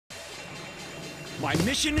My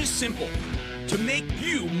mission is simple, to make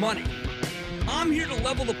you money. I'm here to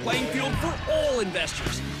level the playing field for all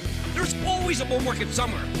investors. There's always a bull market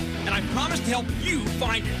somewhere, and I promise to help you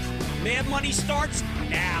find it. Mad Money starts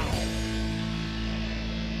now.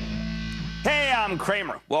 Hey, I'm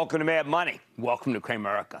Cramer. Welcome to Mad Money. Welcome to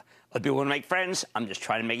Cramerica. If you want to make friends, I'm just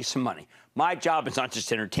trying to make you some money. My job is not just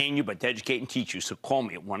to entertain you, but to educate and teach you. So call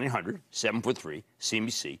me at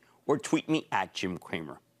 1-800-743-CNBC or tweet me at Jim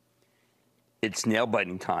Cramer. It's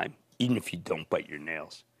nail-biting time, even if you don't bite your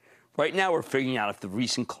nails. Right now, we're figuring out if the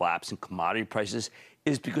recent collapse in commodity prices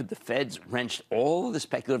is because the Fed's wrenched all of the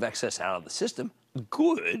speculative excess out of the system,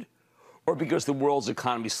 good, or because the world's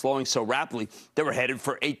economy is slowing so rapidly that we're headed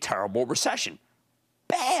for a terrible recession,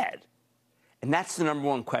 bad. And that's the number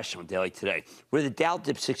one question on Daily Today, where the Dow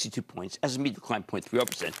dipped 62 points, S&P declined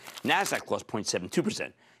 0.30%, NASDAQ lost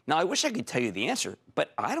 0.72%. Now, I wish I could tell you the answer,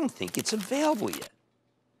 but I don't think it's available yet.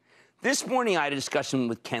 This morning, I had a discussion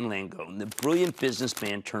with Ken Langone, the brilliant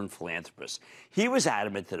businessman turned philanthropist. He was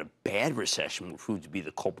adamant that a bad recession will prove to be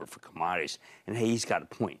the culprit for commodities. And hey, he's got a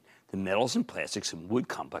point. The metals and plastics and wood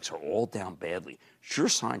complex are all down badly. Sure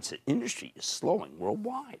signs that industry is slowing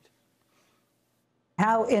worldwide.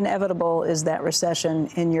 How inevitable is that recession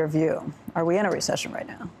in your view? Are we in a recession right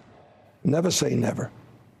now? Never say never.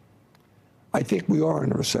 I think we are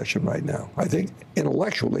in a recession right now. I think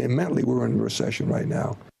intellectually and mentally we're in a recession right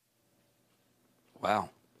now.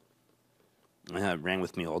 Wow. It rang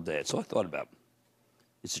with me all day. That's all I thought about.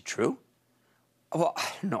 Is it true? Well, I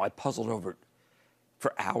don't know. I puzzled over it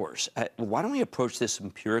for hours. Why don't we approach this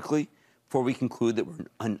empirically before we conclude that we're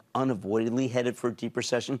unavoidably headed for a deep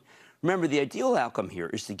recession? Remember, the ideal outcome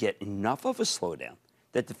here is to get enough of a slowdown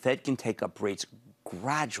that the Fed can take up rates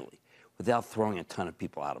gradually without throwing a ton of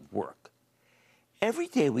people out of work. Every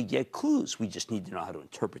day we get clues. We just need to know how to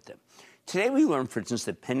interpret them. Today we learned, for instance,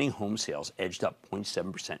 that pending home sales edged up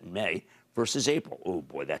 0.7% in May versus April. Oh,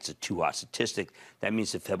 boy, that's a too hot statistic. That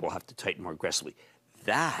means the Fed will have to tighten more aggressively.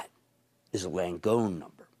 That is a Langone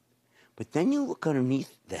number. But then you look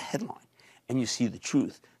underneath the headline and you see the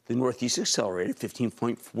truth. The Northeast accelerated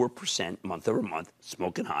 15.4% month over month,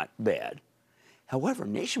 smoking hot, bad. However,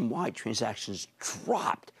 nationwide transactions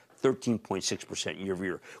dropped 13.6% year over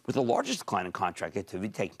year, with the largest decline in contract activity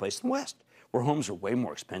taking place in the West, where homes are way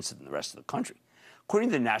more expensive than the rest of the country. According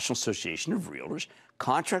to the National Association of Realtors,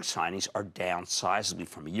 contract signings are down sizably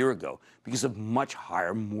from a year ago because of much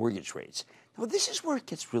higher mortgage rates. Now, this is where it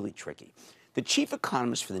gets really tricky. The chief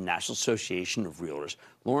economist for the National Association of Realtors,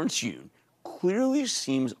 Lawrence Yun, clearly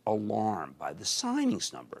seems alarmed by the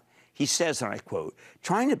signings number. He says, and I quote,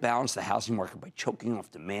 trying to balance the housing market by choking off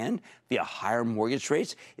demand via higher mortgage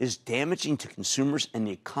rates is damaging to consumers and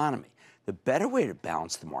the economy. The better way to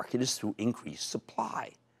balance the market is through increased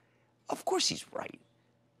supply. Of course he's right.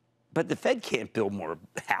 But the Fed can't build more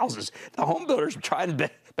houses. The home builders are trying the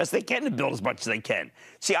best they can to build as much as they can.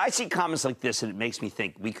 See, I see comments like this, and it makes me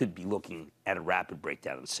think we could be looking at a rapid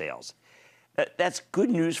breakdown in sales. That's good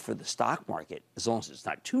news for the stock market, as long as it's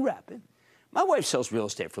not too rapid. My wife sells real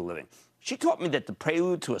estate for a living. She taught me that the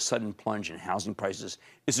prelude to a sudden plunge in housing prices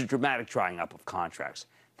is a dramatic drying up of contracts.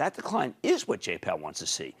 That decline is what J. Powell wants to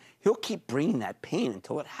see. He'll keep bringing that pain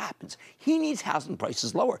until it happens. He needs housing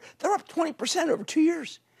prices lower. They're up 20% over 2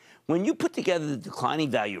 years. When you put together the declining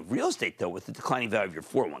value of real estate, though, with the declining value of your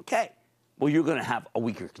 401k, well, you're going to have a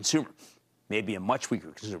weaker consumer, maybe a much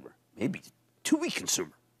weaker consumer, maybe too weak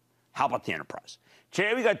consumer. How about the enterprise?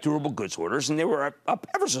 Today, we got durable goods orders, and they were up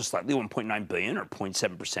ever so slightly, $1.9 billion, or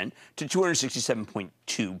 0.7%, to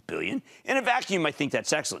 $267.2 billion. In a vacuum, you might think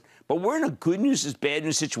that's excellent. But we're in a good news is bad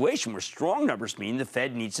news situation where strong numbers mean the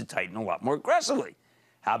Fed needs to tighten a lot more aggressively.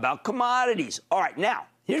 How about commodities? All right, now,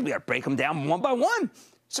 here's we got to break them down one by one.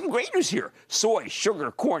 Some great news here. Soy, sugar,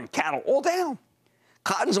 corn, cattle, all down.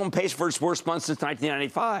 Cotton's on pace for its worst month since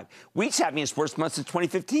 1995. Wheat's having its worst month since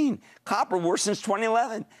 2015. Copper worse since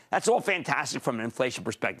 2011. That's all fantastic from an inflation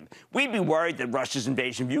perspective. We'd be worried that Russia's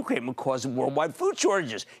invasion of Ukraine would cause worldwide food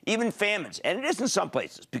shortages, even famines. And it is in some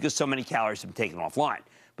places because so many calories have been taken offline.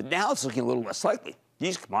 But now it's looking a little less likely.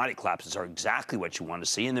 These commodity collapses are exactly what you want to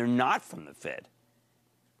see, and they're not from the Fed.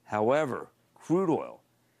 However, crude oil,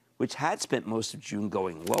 which had spent most of June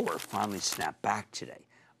going lower, finally snapped back today,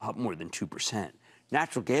 up more than 2%.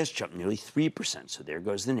 Natural gas jumped nearly 3%, so there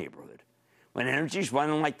goes the neighborhood. When energy's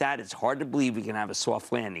running like that, it's hard to believe we can have a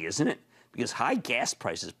soft landing, isn't it? Because high gas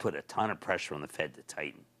prices put a ton of pressure on the Fed to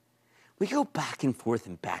tighten. We go back and forth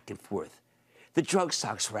and back and forth. The drug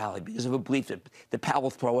stocks rally because of a belief that Powell will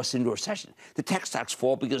throw us into a recession. The tech stocks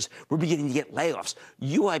fall because we're beginning to get layoffs.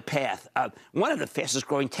 UiPath, one of the fastest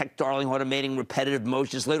growing tech darling automating repetitive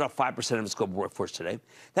motions, laid off 5% of its global workforce today.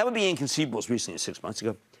 That would be inconceivable as recently as 6 months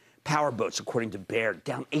ago. Powerboats, according to Baird,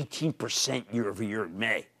 down 18% year over year in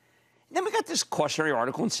May. And then we got this cautionary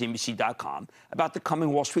article on CNBC.com about the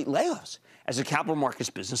coming Wall Street layoffs as the capital markets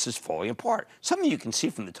business is falling apart. Something you can see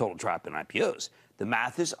from the total drop in IPOs. The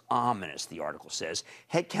math is ominous, the article says.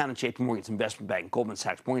 Headcount at JP Morgan's investment bank, Goldman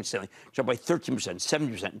Sachs, Morgan Stanley jumped by 13%,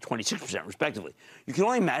 70%, and 26%, respectively. You can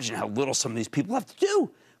only imagine how little some of these people have to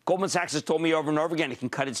do. Goldman Sachs has told me over and over again it can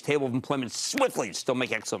cut its table of employment swiftly and still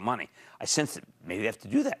make excellent money. I sense that maybe they have to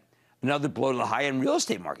do that. Another blow to the high-end real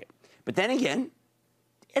estate market. But then again,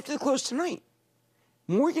 after the close tonight,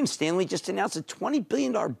 Morgan Stanley just announced a $20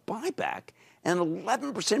 billion buyback and an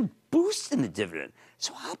 11% boost in the dividend.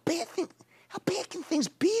 So how bad can things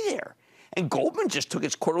be there? And Goldman just took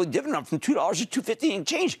its quarterly dividend up from $2 to $2.50 and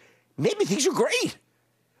change. Maybe things are great.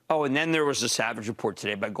 Oh, and then there was a savage report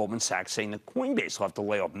today by Goldman Sachs saying that Coinbase will have to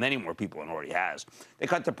lay off many more people than it already has. They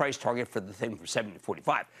cut the price target for the thing from 70 to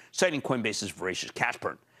 45, citing Coinbase's voracious cash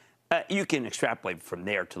burn. You can extrapolate from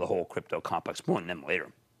there to the whole crypto complex. More on them later.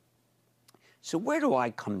 So where do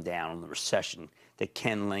I come down on the recession that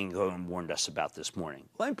Ken Langone warned us about this morning?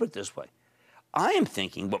 Let me put it this way. I am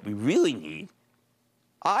thinking what we really need,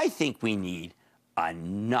 I think we need a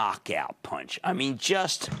knockout punch. I mean,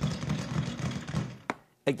 just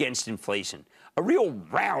against inflation. A real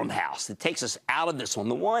roundhouse that takes us out of this on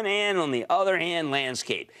the one hand, on the other hand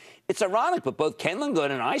landscape. It's ironic, but both Ken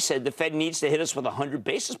Langone and I said the Fed needs to hit us with a 100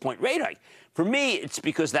 basis point rate hike. For me, it's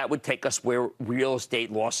because that would take us where real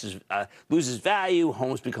estate loses value,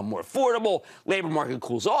 homes become more affordable, labor market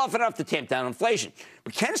cools off enough to tamp down inflation.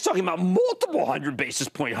 But Ken's talking about multiple 100 basis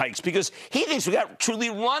point hikes because he thinks we got truly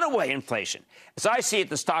runaway inflation. As I see it,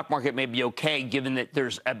 the stock market may be okay given that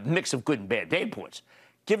there's a mix of good and bad data points.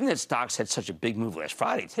 Given that stocks had such a big move last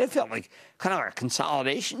Friday, it felt like kind of like a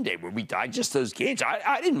consolidation day where we digest those gains.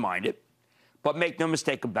 I didn't mind it. But make no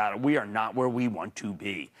mistake about it, we are not where we want to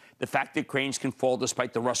be. The fact that grains can fall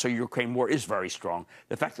despite the Russia-Ukraine war is very strong.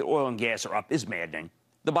 The fact that oil and gas are up is maddening.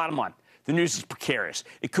 The bottom line, the news is precarious.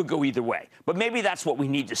 It could go either way. But maybe that's what we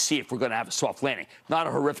need to see if we're going to have a soft landing, not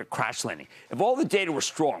a horrific crash landing. If all the data were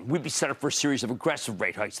strong, we'd be set up for a series of aggressive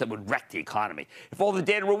rate hikes that would wreck the economy. If all the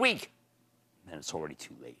data were weak, then it's already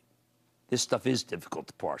too late. This stuff is difficult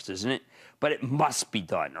to parse, isn't it? But it must be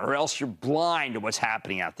done, or else you're blind to what's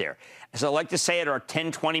happening out there. As I like to say at our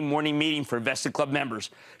 10:20 morning meeting for Invested Club members,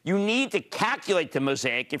 you need to calculate the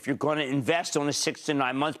mosaic if you're going to invest on a 6 to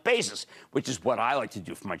 9 month basis, which is what I like to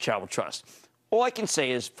do for my charitable trust. All I can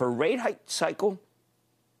say is, for a rate hike cycle,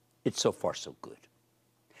 it's so far so good.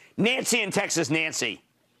 Nancy in Texas. Nancy.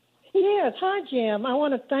 Yes. Hi, Jim. I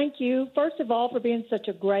want to thank you, first of all, for being such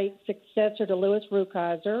a great successor to Louis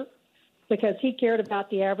Rukeyser, because he cared about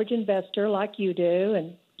the average investor like you do,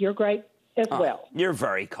 and you're great as well. You're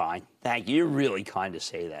very kind. Thank you. You're really kind to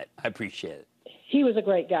say that. I appreciate it. He was a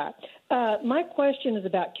great guy. My question is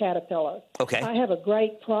about Caterpillar. Okay. I have a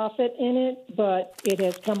great profit in it, but it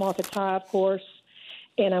has come off its high, of course,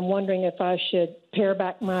 and I'm wondering if I should pare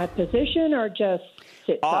back my position or just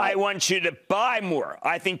sit tight. I want you to buy more.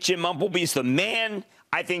 I think Jim Umpleby's the man.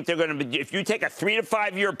 I think they're going to be, if you take a 3 to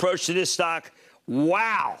 5 year approach to this stock,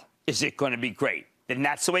 wow, is it going to be great? And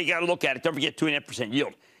that's the way you got to look at it. Don't forget 2.5%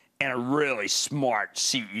 yield and a really smart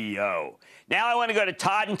CEO. Now I want to go to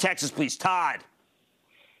Todd in Texas, please. Todd.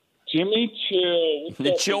 Jimmy Chill.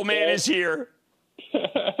 The chill man is here.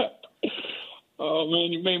 Oh,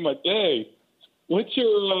 man, you made my day. What's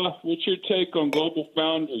your take on Global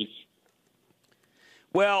Foundries?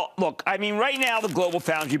 Well, look, I mean, right now the Global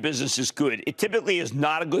Foundry business is good. It typically is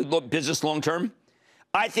not a good business long term.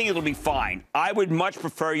 I think it'll be fine. I would much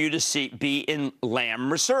prefer you to be in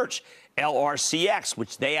Lam Research, LRCX,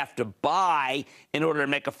 which they have to buy in order to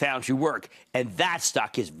make a foundry work. And that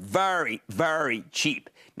stock is very, very cheap.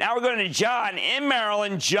 Now we're going to John in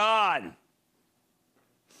Maryland. John.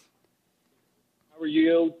 How are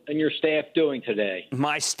you and your staff doing today?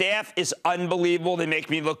 My staff is unbelievable. They make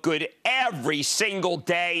me look good every single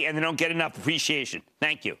day, and they don't get enough appreciation.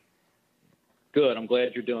 Thank you. Good. I'm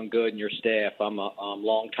glad you're doing good and your staff. I'm a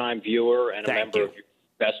longtime viewer and a member of your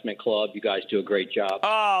investment club. You guys do a great job.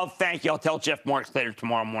 Oh, thank you. I'll tell Jeff Marks later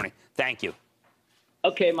tomorrow morning. Thank you.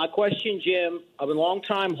 Okay, my question, Jim. I'm a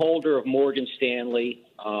longtime holder of Morgan Stanley.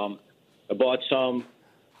 I bought some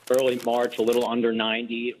early March, a little under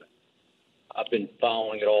 90. I've been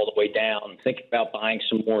following it all the way down. Thinking about buying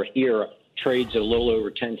some more here. Trades at a little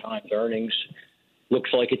over 10 times earnings.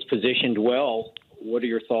 Looks like it's positioned well. What are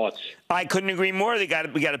your thoughts? I couldn't agree more. We got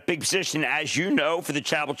a big position, as you know, for the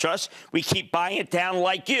Charitable Trust. We keep buying it down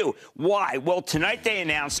like you. Why? Well, tonight they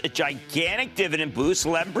announced a gigantic dividend boost,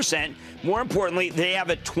 11%. More importantly, they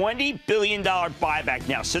have a $20 billion buyback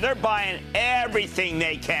now. So they're buying everything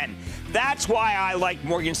they can. That's why I like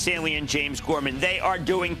Morgan Stanley and James Gorman. They are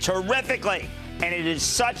doing terrifically. And it is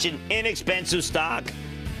such an inexpensive stock.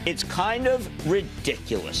 It's kind of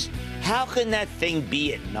ridiculous. How can that thing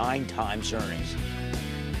be at 9 times earnings?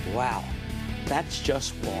 Wow, that's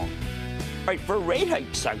just wrong. All right, for a rate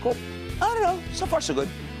hike cycle, I don't know. So far, so good.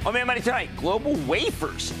 On Mad Money tonight, Global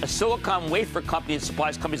Wafers, a silicon wafer company that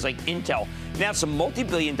supplies companies like Intel, announced a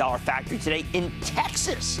multi-billion-dollar factory today in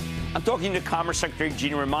Texas. I'm talking to Commerce Secretary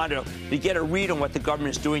Gina Raimondo to get a read on what the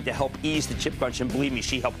government is doing to help ease the chip crunch, and believe me,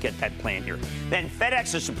 she helped get that plan here. Then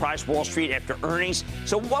FedEx has surprised Wall Street after earnings.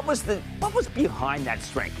 So what was behind that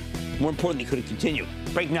strength? More importantly, could it continue?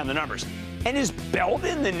 Breaking down the numbers. And is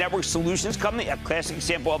Belden, the network solutions company, a classic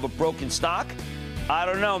example of a broken stock? I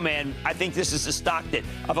don't know, man. I think this is a stock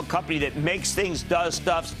of a company that makes things, does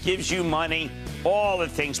stuff, gives you money, all the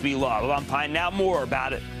things we love. I'm finding out more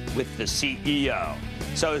about it with the CEO.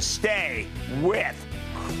 So stay with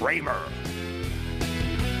Cramer.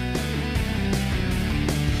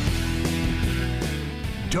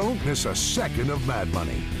 Don't miss a second of Mad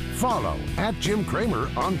Money. Follow @Jim Cramer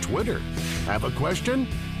on Twitter. Have a question?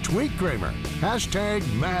 Tweet Cramer.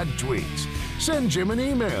 #MadTweets. Send Jim an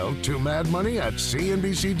email to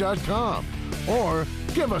madmoney@cnbc.com or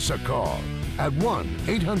give us a call at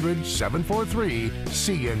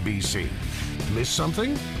 1-800-743-CNBC. Miss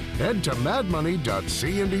something? Head to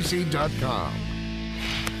madmoney.cnbc.com.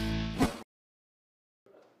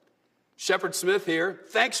 Shepard Smith here.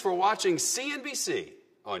 Thanks for watching CNBC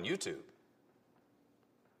on YouTube.